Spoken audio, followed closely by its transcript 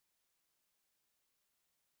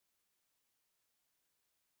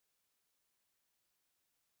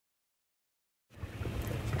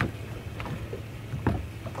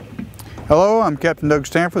Hello, I'm Captain Doug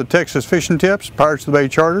Stanford, the Texas Fishing Tips, Pirates of the Bay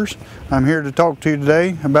Charters. I'm here to talk to you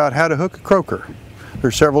today about how to hook a croaker.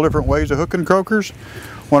 There's several different ways of hooking croakers.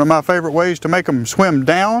 One of my favorite ways to make them swim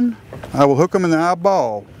down, I will hook them in the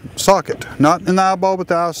eyeball socket. Not in the eyeball, but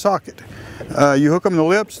the eye socket. You hook them in the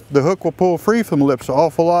lips, the hook will pull free from the lips an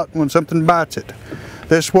awful lot when something bites it.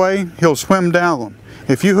 This way, he'll swim down them.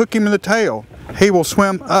 If you hook him in the tail, he will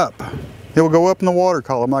swim up. He will go up in the water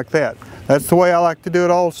column like that. That's the way I like to do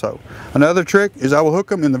it also. Another trick is I will hook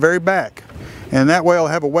them in the very back. And that way I'll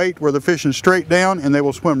have a weight where they're fishing straight down and they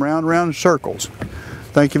will swim round and round in circles.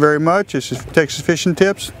 Thank you very much. This is Texas Fishing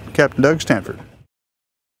Tips, Captain Doug Stanford.